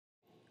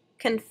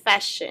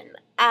Confession.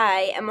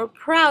 I am a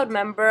proud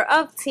member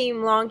of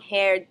Team Long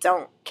Hair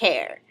Don't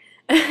Care.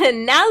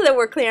 Now that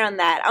we're clear on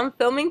that, I'm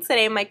filming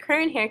today my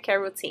current hair care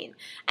routine.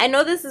 I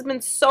know this has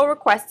been so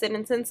requested,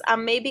 and since I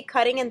may be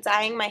cutting and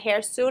dyeing my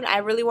hair soon, I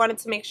really wanted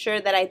to make sure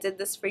that I did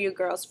this for you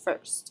girls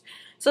first.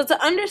 So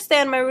to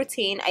understand my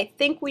routine, I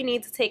think we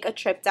need to take a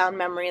trip down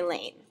memory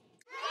lane.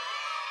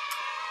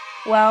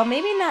 Well,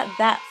 maybe not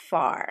that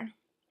far.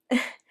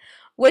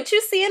 What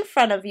you see in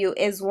front of you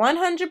is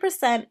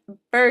 100%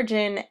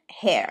 virgin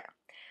hair.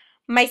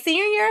 My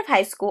senior year of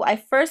high school, I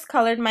first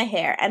colored my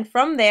hair, and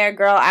from there,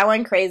 girl, I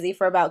went crazy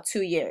for about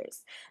 2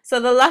 years. So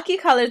the lucky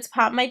color to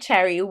pop my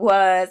cherry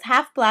was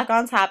half black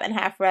on top and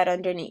half red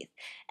underneath.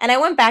 And I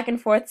went back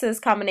and forth to this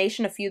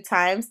combination a few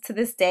times. To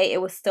this day,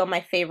 it was still my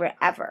favorite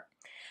ever.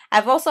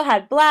 I've also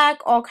had black,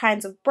 all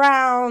kinds of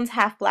browns,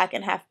 half black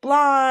and half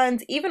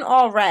blonde, even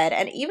all red,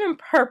 and even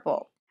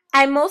purple.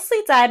 I mostly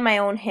dyed my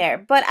own hair,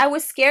 but I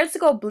was scared to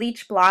go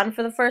bleach blonde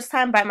for the first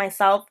time by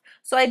myself,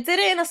 so I did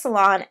it in a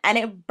salon and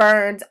it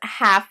burned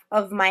half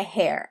of my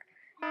hair.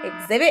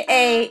 Exhibit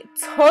A,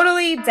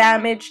 totally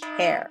damaged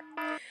hair.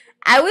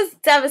 I was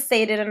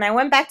devastated and I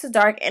went back to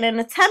dark in an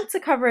attempt to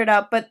cover it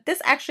up, but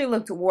this actually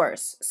looked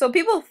worse. So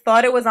people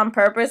thought it was on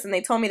purpose and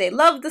they told me they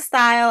loved the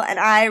style, and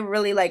I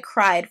really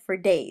cried for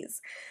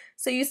days.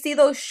 So you see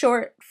those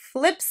short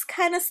flips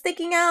kind of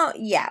sticking out?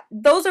 Yeah,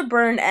 those are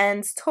burned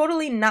ends,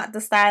 totally not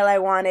the style I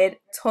wanted,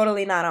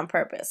 totally not on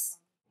purpose.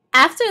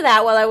 After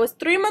that, while I was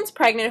 3 months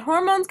pregnant,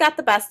 hormones got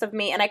the best of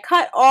me and I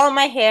cut all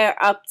my hair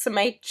up to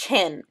my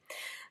chin.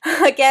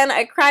 Again,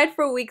 I cried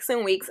for weeks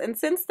and weeks, and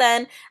since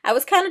then, I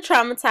was kind of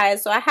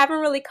traumatized, so I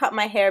haven't really cut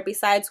my hair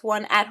besides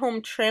one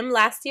at-home trim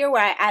last year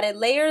where I added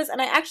layers,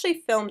 and I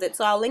actually filmed it,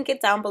 so I'll link it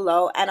down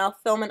below, and I'll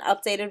film an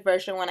updated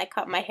version when I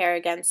cut my hair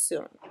again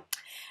soon.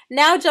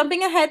 Now,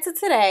 jumping ahead to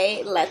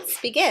today, let's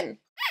begin.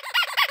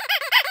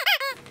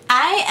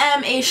 I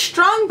am a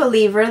strong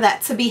believer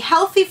that to be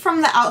healthy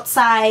from the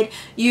outside,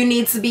 you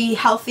need to be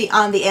healthy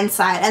on the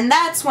inside, and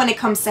that's when it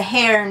comes to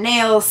hair,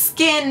 nails,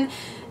 skin,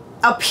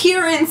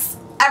 appearance,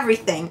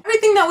 everything.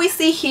 Everything that we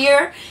see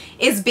here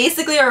is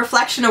basically a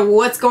reflection of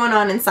what's going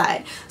on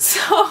inside.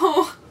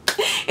 So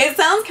it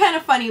sounds kind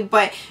of funny,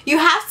 but you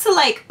have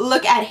to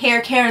look at hair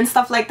care and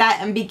stuff like that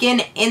and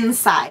begin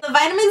inside. The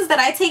vitamins that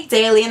I take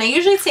daily, and I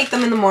usually take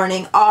them in the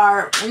morning,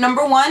 are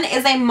number one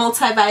is a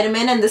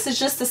multivitamin, and this is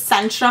just a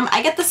Centrum.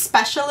 I get the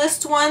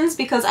specialist ones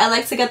because I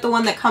like to get the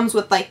one that comes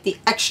with the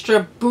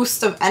extra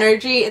boost of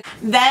energy.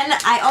 Then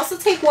I also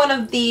take one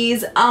of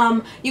these,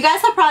 you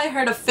guys have probably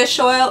heard of fish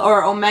oil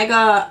or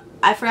omega,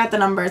 I forgot the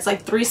number, it's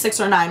 3,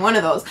 6, or 9, one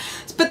of those.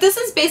 But this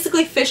is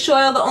basically fish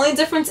oil. The only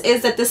difference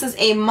is that this is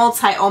a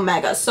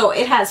multi-omega. So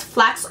it has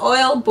flax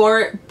oil,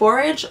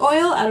 borage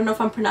oil, I don't know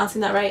if I'm pronouncing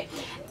that right,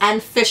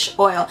 and fish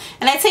oil.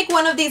 And I take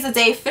one of these a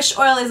day. Fish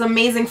oil is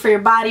amazing for your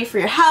body, for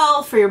your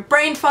health, for your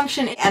brain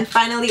function. And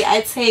finally,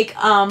 I take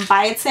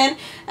biotin.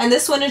 And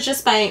this one is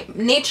just by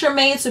Nature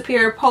Made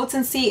Superior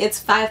Potency. It's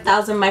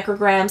 5,000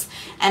 micrograms,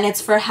 and it's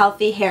for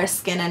healthy hair,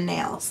 skin, and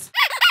nails.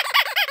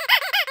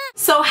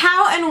 So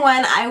how and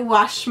when I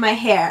wash my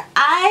hair?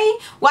 I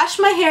wash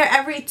my hair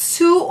every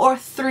 2 or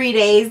 3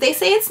 days. They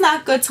say it's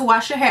not good to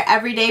wash your hair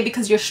every day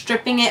because you're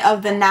stripping it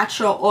of the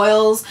natural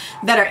oils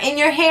that are in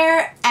your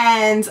hair,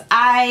 and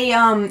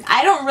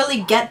I don't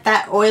really get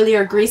that oily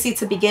or greasy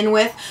to begin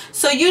with.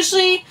 So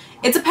usually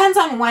it depends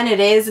on when it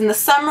is. In the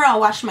summer,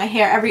 I'll wash my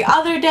hair every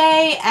other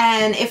day,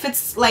 and if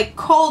it's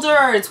colder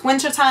or it's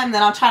winter time,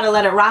 then I'll try to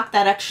let it rock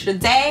that extra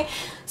day.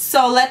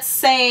 So let's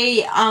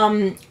say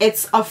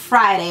it's a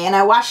Friday and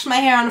I washed my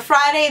hair on a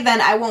Friday,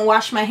 then I won't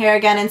wash my hair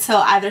again until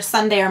either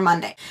Sunday or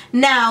Monday.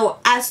 Now,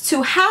 as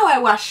to how I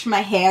wash my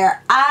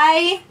hair,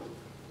 I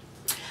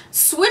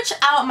switch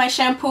out my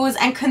shampoos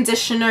and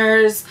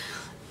conditioners.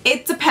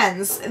 It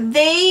depends.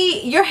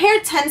 Your hair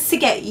tends to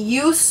get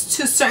used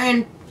to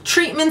certain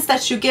treatments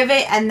that you give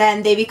it, and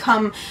then they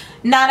become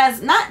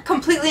not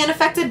completely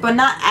unaffected, but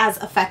not as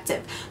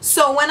effective.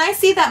 So when I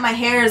see that my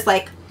hair is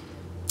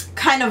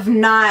kind of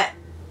not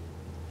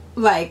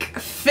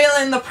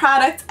feeling the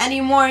product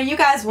anymore, you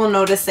guys will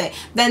notice it.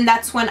 Then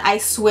that's when I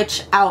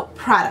switch out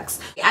products.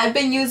 I've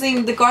been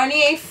using the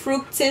Garnier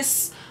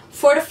Fructis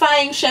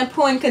Fortifying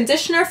Shampoo and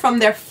Conditioner from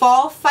their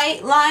Fall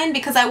Fight line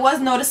because I was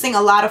noticing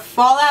a lot of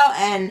fallout,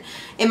 and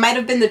it might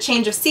have been the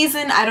change of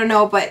season, I don't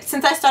know, but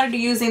since I started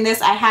using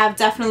this, I have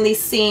definitely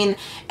seen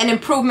an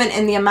improvement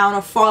in the amount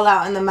of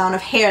fallout and the amount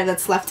of hair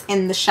that's left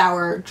in the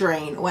shower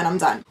drain when I'm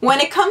done.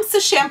 When it comes to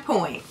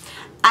shampooing,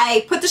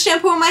 I put the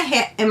shampoo in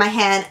my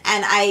hand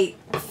and I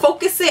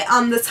focus it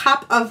on the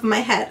top of my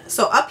head,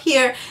 so up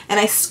here, and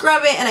I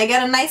scrub it and I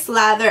get a nice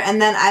lather,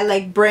 and then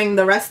I bring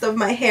the rest of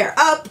my hair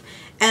up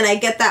and I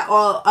get that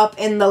all up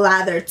in the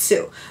lather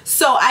too.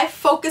 So I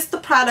focus the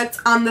product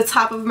on the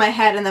top of my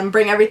head and then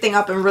bring everything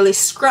up and really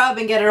scrub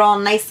and get it all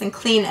nice and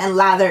clean and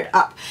lathered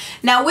up.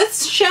 Now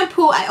with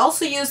shampoo, I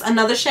also use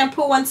another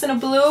shampoo, Once in a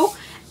Blue,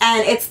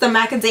 and it's the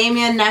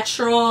Macadamia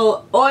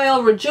Natural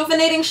Oil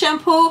Rejuvenating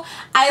Shampoo.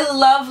 I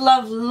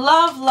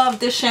love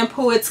this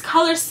shampoo. It's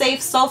color safe,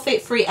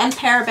 sulfate free, and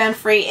paraben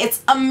free.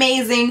 It's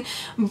amazing,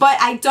 but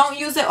I don't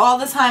use it all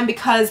the time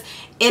because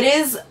it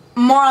is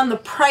more on the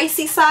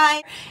pricey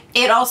side.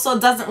 It also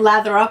doesn't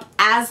lather up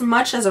as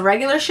much as a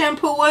regular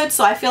shampoo would,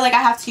 so I feel like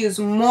I have to use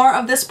more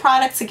of this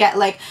product to get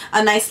like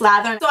a nice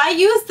lather. So I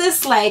use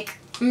this like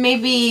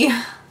maybe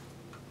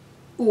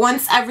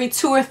once every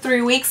 2 or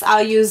 3 weeks.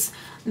 I'll use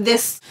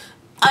this.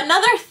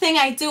 Another thing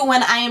I do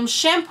when I am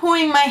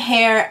shampooing my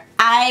hair,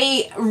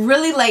 I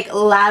really like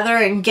lather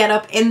and get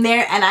up in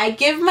there, and I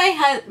give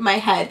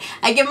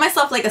I give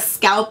myself like a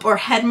scalp or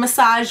head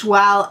massage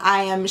while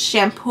I am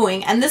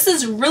shampooing. And this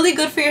is really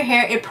good for your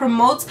hair. It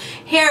promotes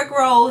hair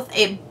growth.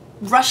 It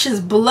rushes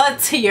blood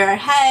to your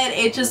head.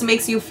 It just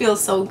makes you feel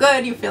so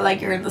good. You feel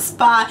like you're in the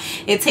spa.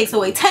 It takes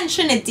away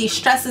tension. It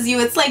de-stresses you.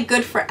 It's like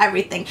good for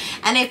everything.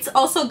 And it's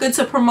also good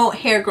to promote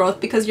hair growth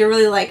because you're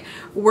really like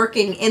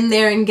working in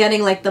there and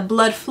getting like the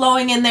blood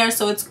flowing in there,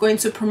 so it's going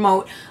to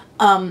promote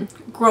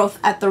growth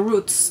at the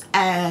roots.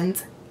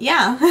 And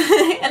yeah,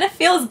 and it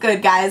feels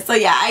good, guys. So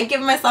yeah, I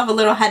give myself a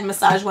little head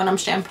massage when I'm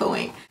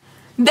shampooing.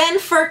 Then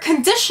for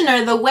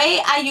conditioner, the way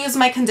I use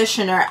my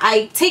conditioner,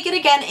 I take it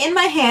again in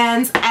my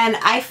hands and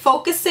I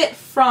focus it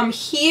from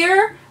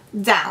here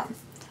down.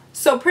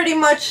 So pretty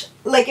much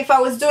like if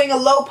I was doing a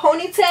low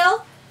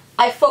ponytail,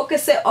 I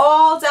focus it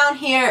all down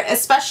here,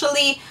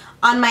 especially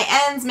on my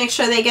ends. Make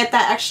sure they get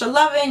that extra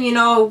loving, you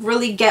know,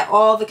 really get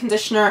all the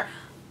conditioner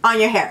on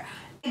your hair.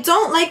 I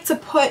don't like to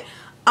put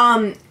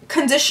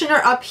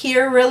conditioner up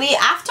here really.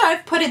 After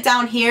I've put it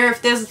down here,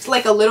 if there's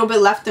like a little bit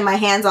left in my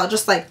hands, I'll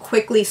just like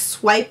quickly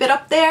swipe it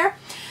up there.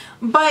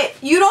 But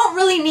you don't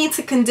really need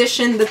to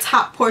condition the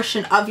top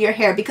portion of your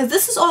hair because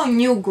this is all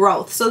new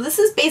growth. So this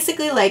is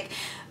basically like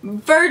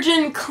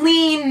virgin,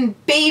 clean,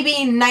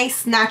 baby,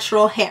 nice,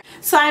 natural hair.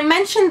 So I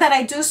mentioned that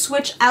I do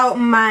switch out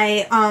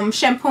my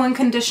shampoo and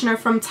conditioner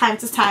from time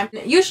to time.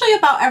 Usually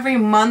about every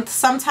month.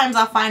 Sometimes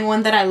I'll find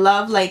one that I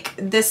love, like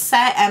this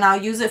set, and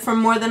I'll use it for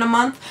more than a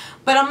month.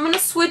 But I'm going to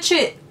switch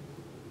it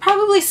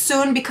probably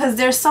soon because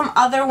there's some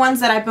other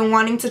ones that I've been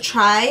wanting to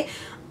try.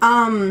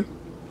 The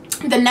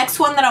next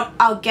one that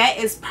I'll get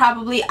is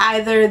probably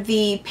either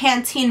the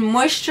Pantene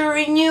Moisture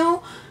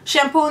Renew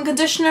shampoo and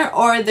conditioner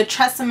or the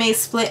Tresemme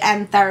Split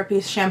End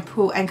Therapy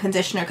shampoo and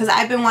conditioner, because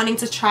I've been wanting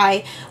to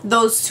try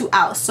those two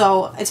out.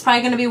 So it's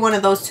probably going to be one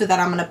of those two that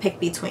I'm going to pick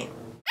between.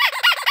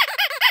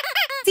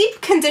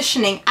 Deep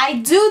conditioning. I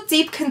do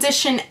deep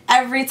condition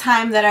every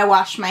time that I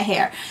wash my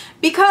hair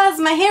because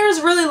my hair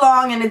is really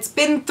long and it's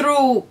been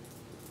through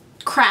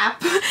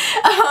crap.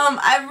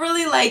 I've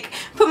really like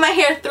put my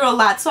hair through a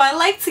lot, so I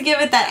like to give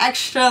it that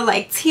extra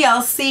like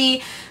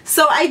TLC.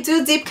 So I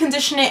do deep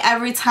condition it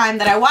every time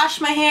that I wash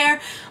my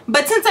hair.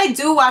 But since I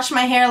do wash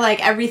my hair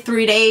like every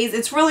 3 days,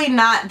 it's really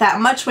not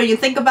that much when you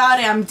think about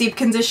it. I'm deep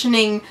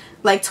conditioning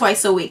like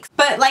twice a week.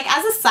 But like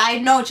as a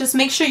side note, just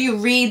make sure you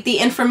read the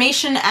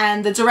information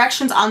and the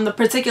directions on the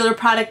particular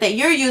product that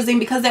you're using,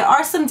 because there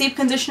are some deep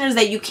conditioners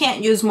that you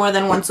can't use more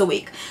than once a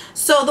week.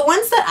 So the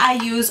ones that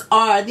I use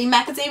are the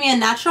Macadamia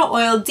Natural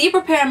Oil Deep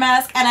Repair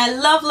Mask, and I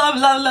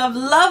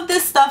love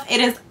this stuff.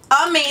 It is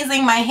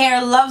amazing. My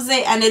hair loves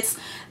it, and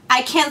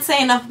I can't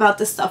say enough about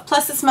this stuff.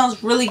 Plus it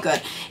smells really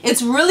good.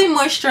 It's really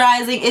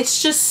moisturizing.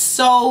 It's just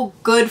so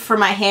good for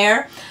my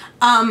hair.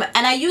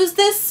 And I use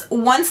this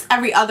once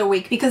every other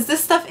week because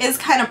this stuff is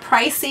kind of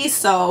pricey,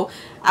 so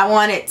I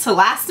want it to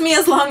last me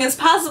as long as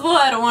possible.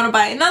 I don't want to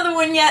buy another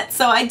one yet,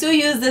 so I do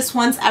use this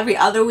once every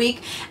other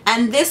week.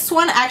 And this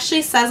one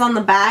actually says on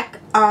the back,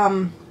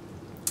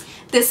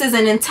 this is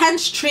an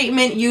intense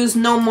treatment used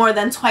no more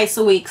than twice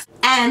a week.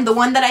 And the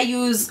one that I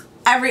use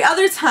every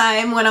other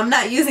time when I'm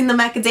not using the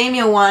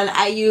macadamia one,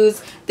 I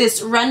use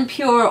this Ren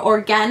Pure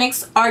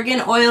Organics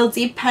Argan Oil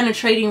Deep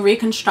Penetrating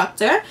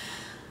Reconstructor.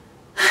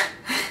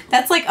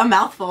 That's like a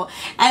mouthful.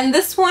 And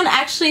this one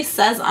actually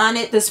says on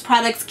it this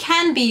product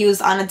can be used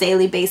on a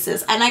daily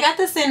basis. And I got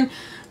this in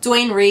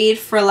Dwayne Reed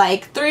for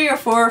like $3 or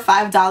 $4 or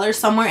 $5,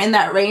 somewhere in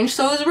that range.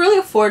 So it was really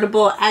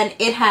affordable, and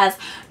it has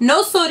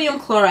no sodium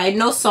chloride,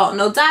 no salt,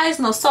 no dyes,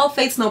 no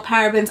sulfates, no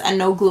parabens, and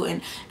no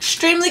gluten.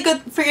 Extremely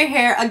good for your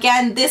hair.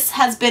 Again, this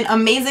has been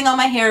amazing on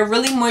my hair,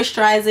 really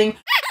moisturizing.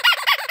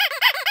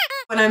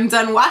 When I'm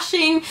done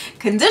washing,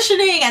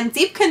 conditioning, and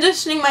deep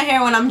conditioning my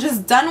hair, when I'm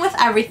just done with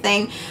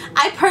everything,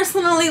 I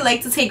personally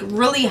like to take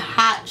really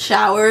hot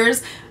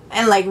showers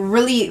and like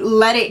really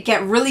let it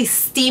get really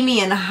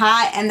steamy and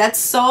hot, and that's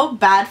so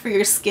bad for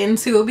your skin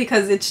too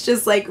because it's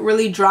just like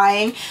really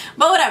drying.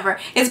 But whatever,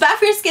 it's bad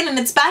for your skin and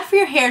it's bad for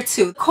your hair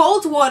too.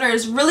 Cold water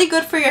is really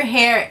good for your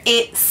hair.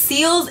 It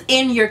seals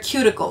in your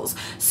cuticles,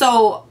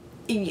 so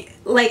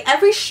like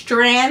every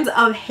strand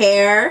of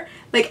hair,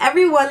 like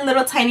every one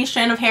little tiny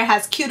strand of hair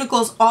has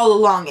cuticles all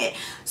along it.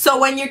 So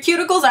when your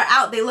cuticles are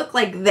out, they look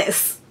like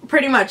this.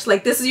 Pretty much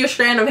like this is your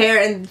strand of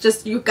hair, and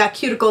just you've got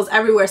cuticles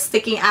everywhere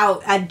sticking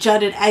out at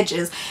jutted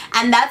edges,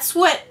 and that's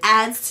what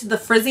adds to the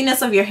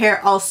frizziness of your hair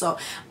also.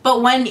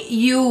 But when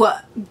you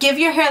give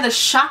your hair the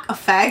shock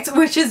effect,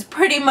 which is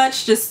pretty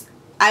much just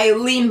I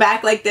lean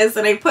back like this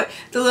and I put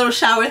the little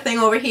shower thing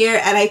over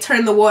here and I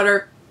turn the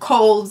water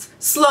cold,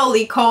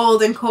 slowly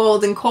cold and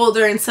cold and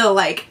colder until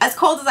like as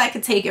cold as I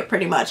could take it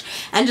pretty much,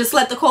 and just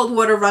let the cold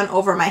water run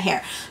over my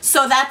hair.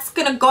 So that's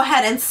gonna go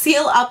ahead and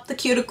seal up the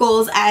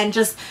cuticles and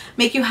just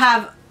make you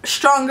have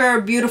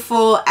stronger,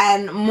 beautiful,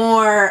 and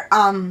more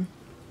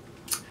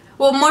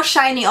well, more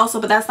shiny also,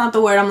 but that's not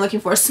the word I'm looking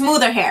for,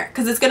 smoother hair,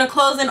 because it's gonna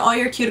close in all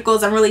your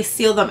cuticles and really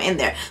seal them in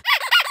there.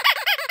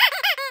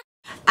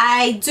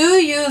 I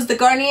do use the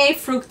Garnier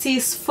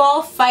Fructis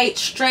Full Fight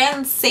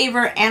Strand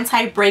Saver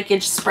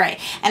Anti-Breakage Spray.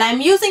 And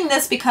I'm using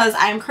this because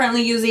I'm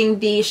currently using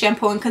the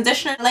shampoo and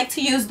conditioner. I like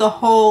to use the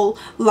whole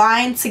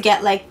line to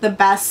get like the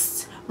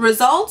best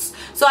results.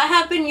 So I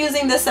have been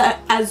using this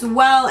as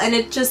well, and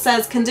it just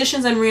says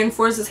conditions and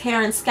reinforces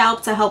hair and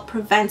scalp to help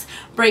prevent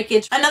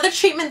breakage. Another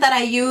treatment that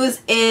I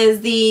use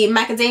is the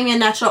Macadamia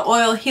Natural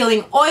Oil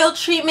Healing Oil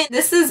Treatment.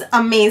 This is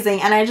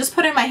amazing, and I just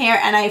put it in my hair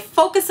and I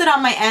focus it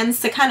on my ends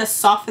to kind of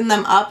soften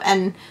them up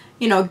and,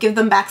 you know, give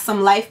them back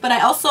some life. But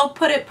I also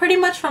put it pretty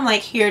much from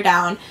like here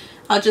down.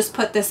 I'll just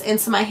put this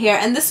into my hair,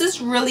 and this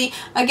is really,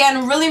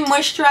 again, really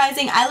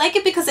moisturizing. I like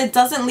it because it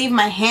doesn't leave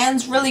my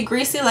hands really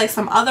greasy like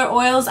some other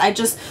oils. I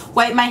just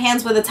wipe my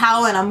hands with a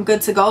towel and I'm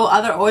good to go.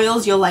 Other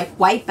oils you'll like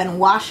wipe and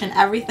wash and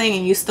everything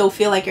and you still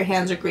feel like your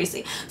hands are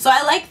greasy. So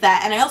I like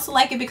that, and I also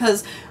like it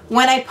because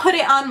when I put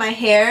it on my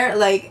hair,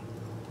 like,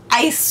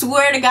 I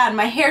swear to God,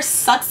 my hair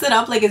sucks it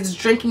up like it's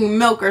drinking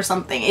milk or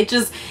something. It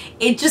just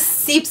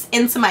seeps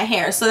into my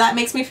hair. So that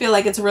makes me feel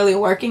like it's really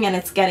working and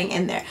it's getting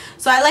in there.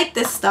 So I like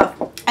this stuff.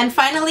 And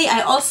finally,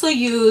 I also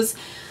use,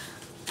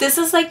 this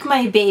is like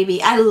my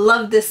baby. I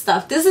love this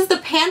stuff. This is the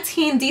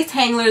Pantene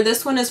Detangler.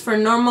 This one is for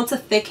normal to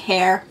thick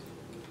hair.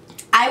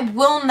 I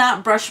will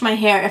not brush my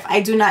hair if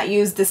I do not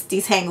use this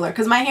detangler,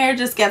 because my hair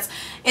just gets,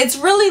 it's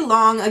really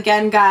long.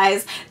 Again,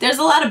 guys, there's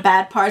a lot of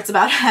bad parts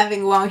about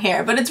having long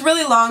hair, but it's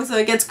really long, so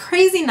it gets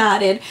crazy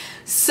knotted.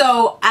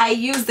 So I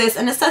use this,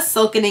 and it says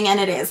silkening,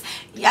 and it is.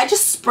 I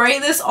just spray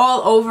this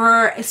all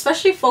over,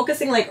 especially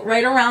focusing like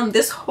right around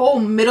this whole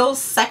middle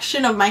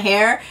section of my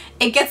hair.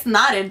 It gets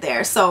knotted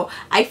there, so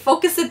I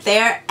focus it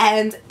there,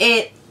 and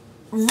it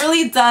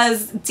really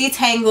does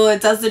detangle.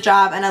 It does the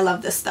job, and I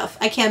love this stuff.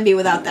 I can't be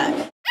without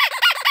that.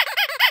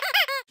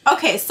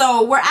 Okay,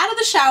 so we're out of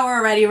the shower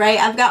already, right?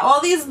 I've got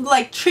all these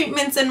like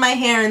treatments in my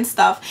hair and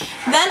stuff.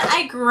 Then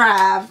I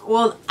grab,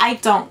 well, I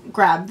don't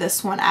grab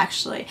this one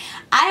actually.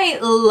 I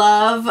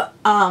love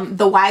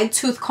the wide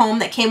tooth comb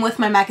that came with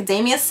my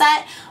macadamia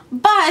set,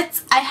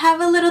 but I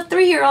have a little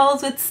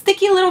 3-year-old with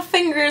sticky little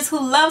fingers who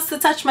loves to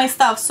touch my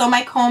stuff, so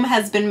my comb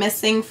has been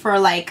missing for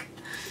like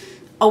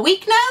a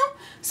week now.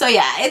 So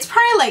yeah, it's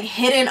probably like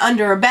hidden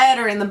under a bed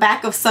or in the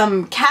back of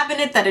some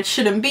cabinet that it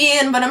shouldn't be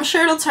in, but I'm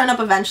sure it'll turn up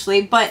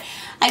eventually. But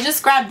I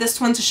just grabbed this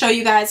one to show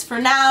you guys. For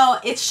now,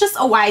 it's just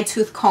a wide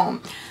tooth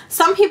comb.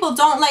 Some people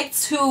don't like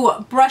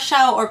to brush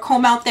out or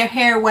comb out their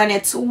hair when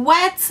it's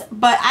wet,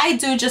 but I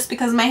do just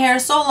because my hair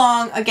is so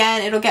long.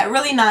 Again, it'll get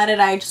really knotted.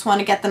 I just want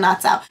to get the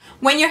knots out.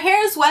 When your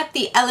hair is wet,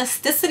 the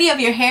elasticity of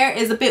your hair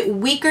is a bit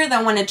weaker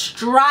than when it's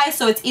dry,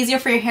 so it's easier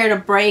for your hair to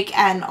break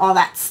and all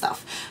that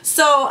stuff.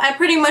 So I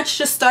pretty much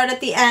just start at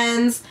the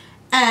ends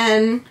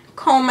and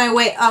comb my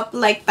way up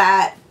like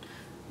that,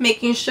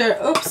 making sure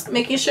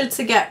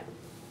to get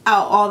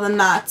out all the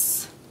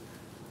knots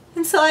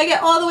until I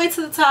get all the way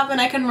to the top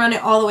and I can run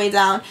it all the way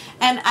down.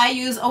 And I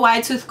use a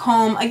wide tooth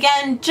comb,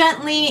 again,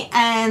 gently,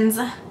 and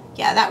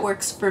yeah, that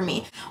works for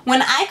me.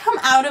 When I come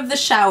out of the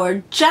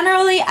shower,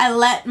 generally I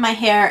let my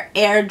hair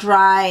air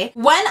dry.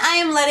 When I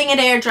am letting it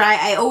air dry,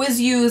 I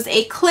always use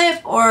a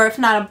clip, or if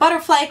not a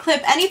butterfly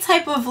clip, any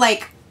type of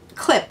like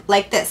clip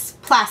like this,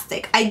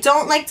 plastic. I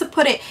don't like to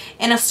put it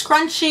in a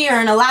scrunchie or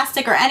an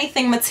elastic or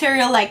anything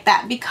material like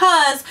that,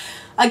 because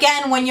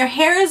again, when your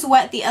hair is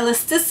wet, the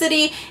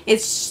elasticity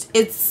it's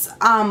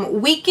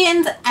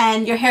weakened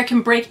and your hair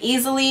can break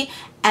easily,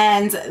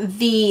 and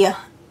the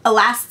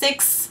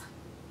elasticity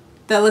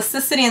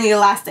and the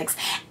elastics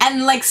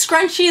and like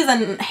scrunchies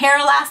and hair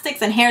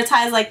elastics and hair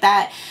ties like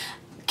that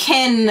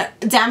can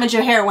damage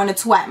your hair when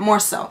it's wet more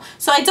so.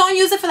 So I don't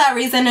use it for that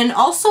reason, and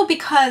also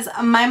because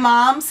my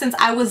mom, since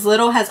I was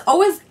little, has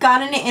always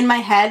gotten it in my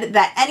head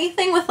that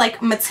anything with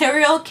like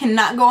material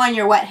cannot go on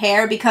your wet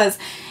hair because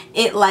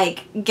it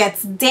like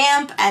gets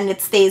damp and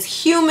it stays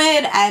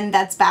humid, and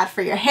that's bad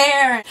for your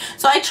hair.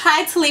 So I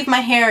try to leave my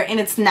hair in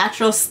its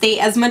natural state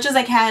as much as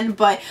I can,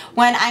 but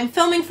when I'm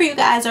filming for you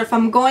guys or if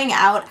I'm going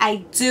out,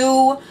 I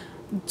do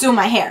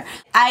my hair.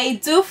 I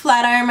do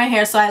flat iron my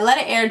hair, so I let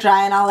it air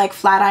dry and I'll like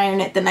flat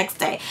iron it the next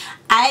day.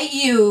 I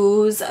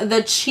use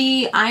the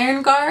Chi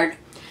Iron Guard,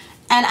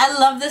 and I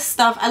love this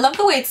stuff. I love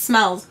the way it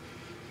smells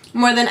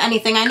more than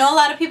anything. I know a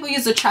lot of people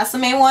use the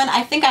Tresemme one.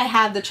 I think I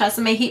have the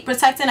Tresemme Heat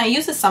Protectant. I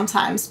use it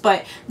sometimes,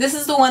 but this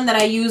is the one that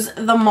I use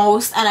the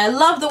most, and I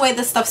love the way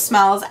this stuff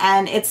smells,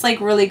 and it's like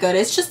really good.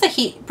 It's just a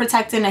heat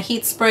protectant, a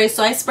heat spray,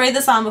 so I spray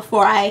this on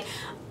before I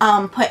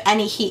put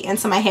any heat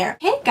into my hair.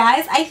 Hey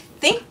guys, I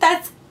think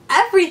that's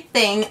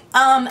everything.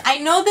 I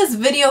know this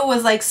video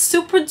was like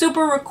super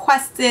duper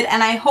requested,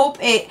 and I hope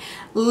it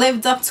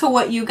lived up to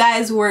what you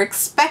guys were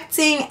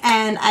expecting,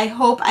 and I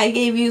hope I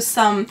gave you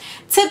some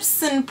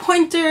tips and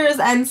pointers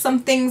and some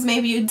things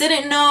maybe you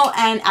didn't know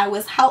and I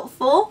was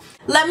helpful.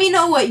 Let me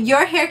know what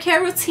your hair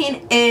care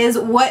routine is.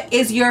 What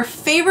is your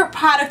favorite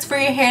product for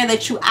your hair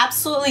that you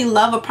absolutely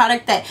love, a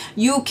product that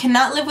you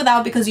cannot live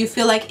without because you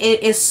feel like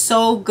it is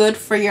so good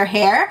for your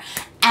hair?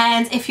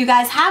 And if you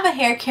guys have a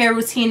hair care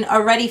routine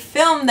already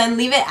filmed, then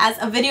leave it as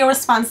a video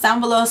response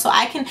down below so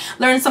I can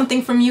learn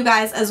something from you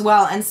guys as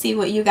well and see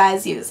what you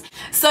guys use.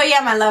 So yeah,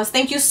 my loves,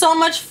 thank you so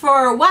much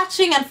for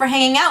watching and for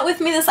hanging out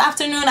with me this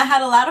afternoon. I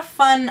had a lot of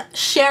fun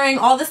sharing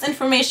all this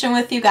information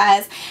with you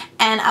guys,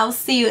 and I'll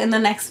see you in the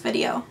next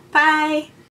video. Bye!